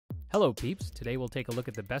Hello peeps, today we'll take a look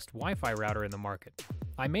at the best Wi-Fi router in the market.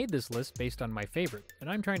 I made this list based on my favorite, and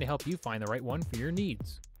I'm trying to help you find the right one for your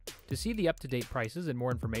needs. To see the up-to-date prices and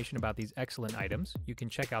more information about these excellent items, you can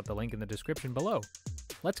check out the link in the description below.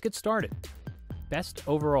 Let's get started. Best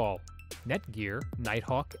overall, Netgear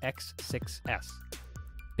Nighthawk X6S.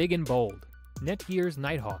 Big and bold, Netgear's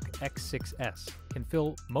Nighthawk X6S can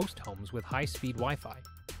fill most homes with high-speed Wi-Fi,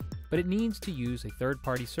 but it needs to use a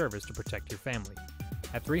third-party service to protect your family.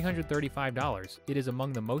 At $335, it is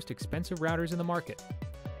among the most expensive routers in the market,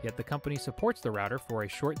 yet the company supports the router for a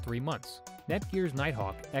short 3 months. Netgear's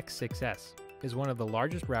Nighthawk X6S is one of the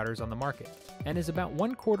largest routers on the market, and is about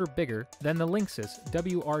 1/4 bigger than the Linksys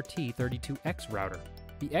WRT32X router.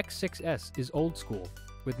 The X6S is old school,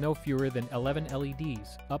 with no fewer than 11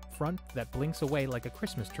 LEDs up front that blinks away like a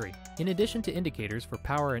Christmas tree. In addition to indicators for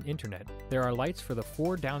power and internet, there are lights for the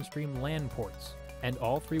 4 downstream LAN ports, and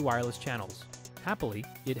all 3 wireless channels. Happily,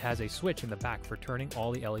 it has a switch in the back for turning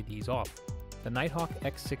all the LEDs off. The Nighthawk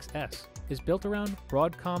X6S is built around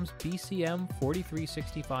Broadcom's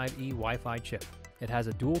BCM4365E Wi-Fi chip. It has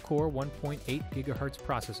a dual-core 1.8 GHz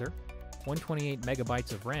processor, 128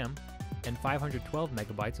 MB of RAM, and 512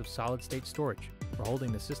 MB of solid-state storage for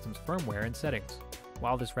holding the system's firmware and settings.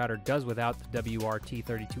 While this router does without the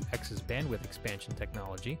WRT32X's bandwidth expansion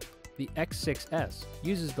technology, the X6S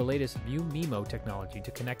uses the latest Mu-Mimo technology to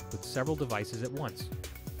connect with several devices at once.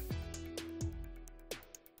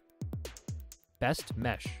 Best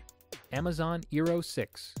Mesh, Amazon Eero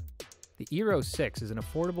 6. The Eero 6 is an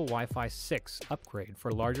affordable Wi-Fi 6 upgrade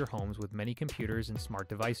for larger homes with many computers and smart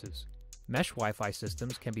devices. Mesh Wi-Fi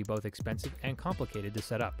systems can be both expensive and complicated to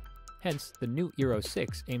set up. Hence, the new Eero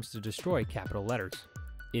 6 aims to destroy capital letters.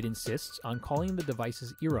 It insists on calling the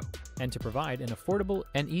devices Eero, and to provide an affordable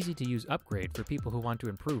and easy-to-use upgrade for people who want to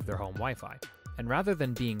improve their home Wi-Fi. And rather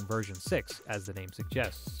than being version 6, as the name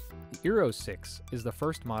suggests, the Eero 6 is the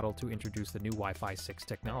first model to introduce the new Wi-Fi 6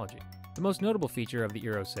 technology. The most notable feature of the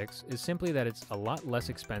Eero 6 is simply that it's a lot less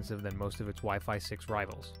expensive than most of its Wi-Fi 6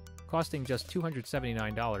 rivals, costing just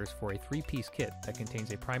 $279 for a 3-piece kit that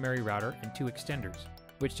contains a primary router and 2 extenders,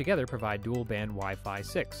 which together provide dual-band Wi-Fi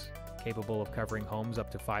 6, capable of covering homes up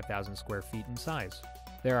to 5,000 square feet in size.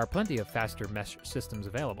 There are plenty of faster mesh systems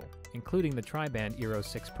available, including the tri-band Eero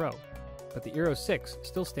 6 Pro, but the Eero 6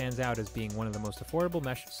 still stands out as being one of the most affordable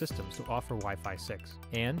mesh systems to offer Wi-Fi 6,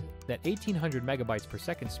 and that 1800 megabytes per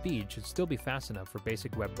second speed should still be fast enough for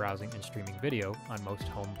basic web browsing and streaming video on most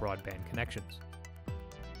home broadband connections.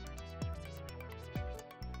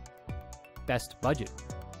 Best Budget,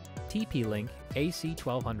 TP-Link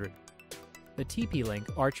AC1200. The TP-Link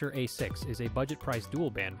Archer A6 is a budget-priced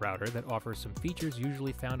dual-band router that offers some features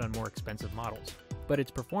usually found on more expensive models, but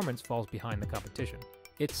its performance falls behind the competition.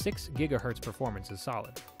 Its 6 GHz performance is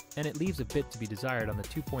solid, and it leaves a bit to be desired on the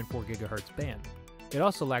 2.4 GHz band. It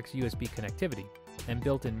also lacks USB connectivity and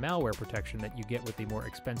built-in malware protection that you get with the more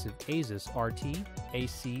expensive Asus RT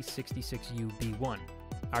AC66U B1,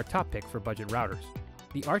 our top pick for budget routers.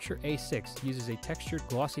 The Archer A6 uses a textured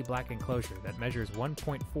glossy black enclosure that measures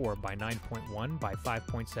 1.4 by 9.1 by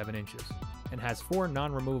 5.7 inches and has 4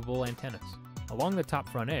 non-removable antennas. Along the top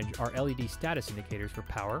front edge are LED status indicators for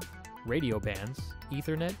power, radio bands,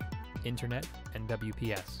 Ethernet, Internet, and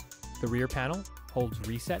WPS. The rear panel holds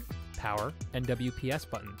reset, power, and WPS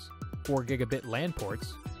buttons, 4 gigabit LAN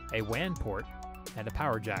ports, a WAN port, and a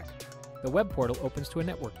power jack. The web portal opens to a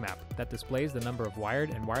network map that displays the number of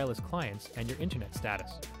wired and wireless clients and your internet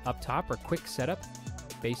status. Up top are quick setup,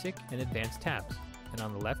 basic, and advanced tabs, and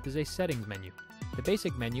on the left is a settings menu. The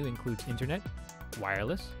basic menu includes internet,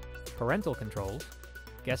 wireless, parental controls,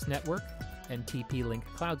 guest network, and TP-Link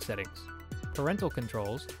cloud settings. Parental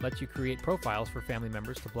controls let you create profiles for family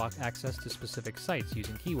members to block access to specific sites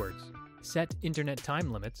using keywords, set internet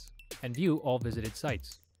time limits, and view all visited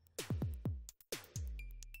sites.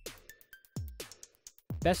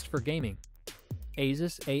 Best for gaming,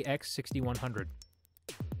 Asus AX6100.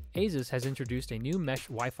 Asus has introduced a new mesh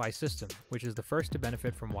Wi-Fi system, which is the first to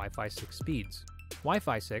benefit from Wi-Fi 6 speeds.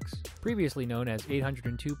 Wi-Fi 6, previously known as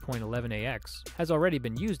 802.11ax, has already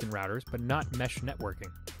been used in routers but not mesh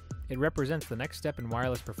networking. It represents the next step in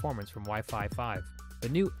wireless performance from Wi-Fi 5. The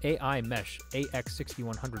new AI Mesh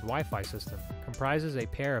AX6100 Wi-Fi system comprises a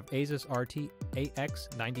pair of Asus RT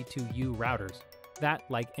AX92U routers that,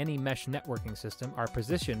 like any mesh networking system, are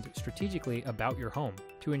positioned strategically about your home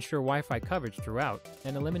to ensure Wi-Fi coverage throughout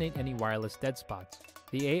and eliminate any wireless dead spots.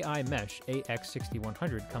 The AI Mesh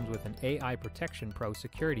AX6100 comes with an AI Protection Pro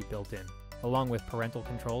security built in, along with parental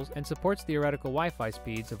controls, and supports theoretical Wi-Fi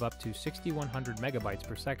speeds of up to 6100 megabytes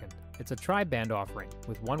per second. It's a tri-band offering,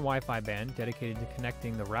 with one Wi-Fi band dedicated to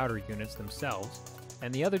connecting the router units themselves,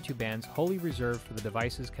 and the other 2 bands wholly reserved for the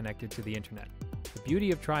devices connected to the internet. The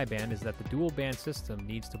beauty of tri-band is that the dual band system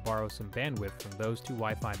needs to borrow some bandwidth from those 2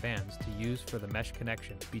 Wi-Fi bands to use for the mesh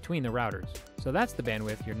connection between the routers. So that's the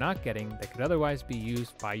bandwidth you're not getting that could otherwise be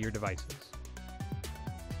used by your devices.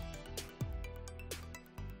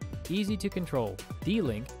 Easy to control,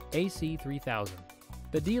 D-Link AC3000.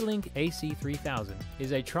 The D-Link AC3000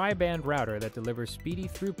 is a tri-band router that delivers speedy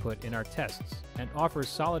throughput in our tests and offers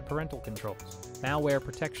solid parental controls, malware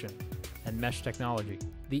protection, and mesh technology.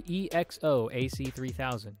 The EXO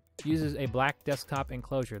AC3000 uses a black desktop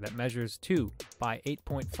enclosure that measures 2 by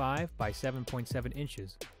 8.5 by 7.7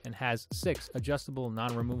 inches and has 6 adjustable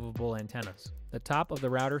non-removable antennas. The top of the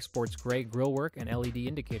router sports gray grillwork and LED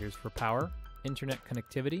indicators for power, internet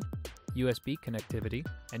connectivity, USB connectivity,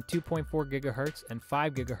 and 2.4 GHz and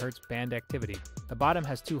 5 GHz band activity. The bottom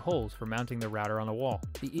has 2 holes for mounting the router on the wall.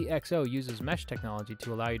 The EXO uses mesh technology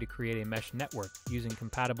to allow you to create a mesh network using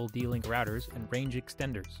compatible D-Link routers and range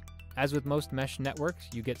extenders. As with most mesh networks,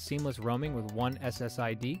 you get seamless roaming with one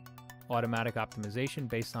SSID, automatic optimization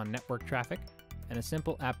based on network traffic, and a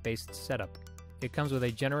simple app-based setup. It comes with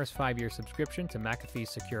a generous 5-year subscription to McAfee's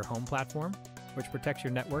secure home platform, which protects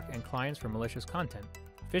your network and clients from malicious content,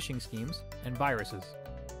 phishing schemes, and viruses.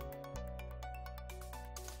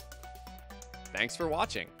 Thanks for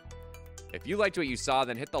watching. If you liked what you saw,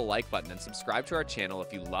 then hit the like button and subscribe to our channel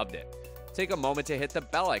if you loved it. Take a moment to hit the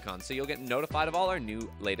bell icon so you'll get notified of all our new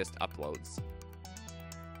latest uploads.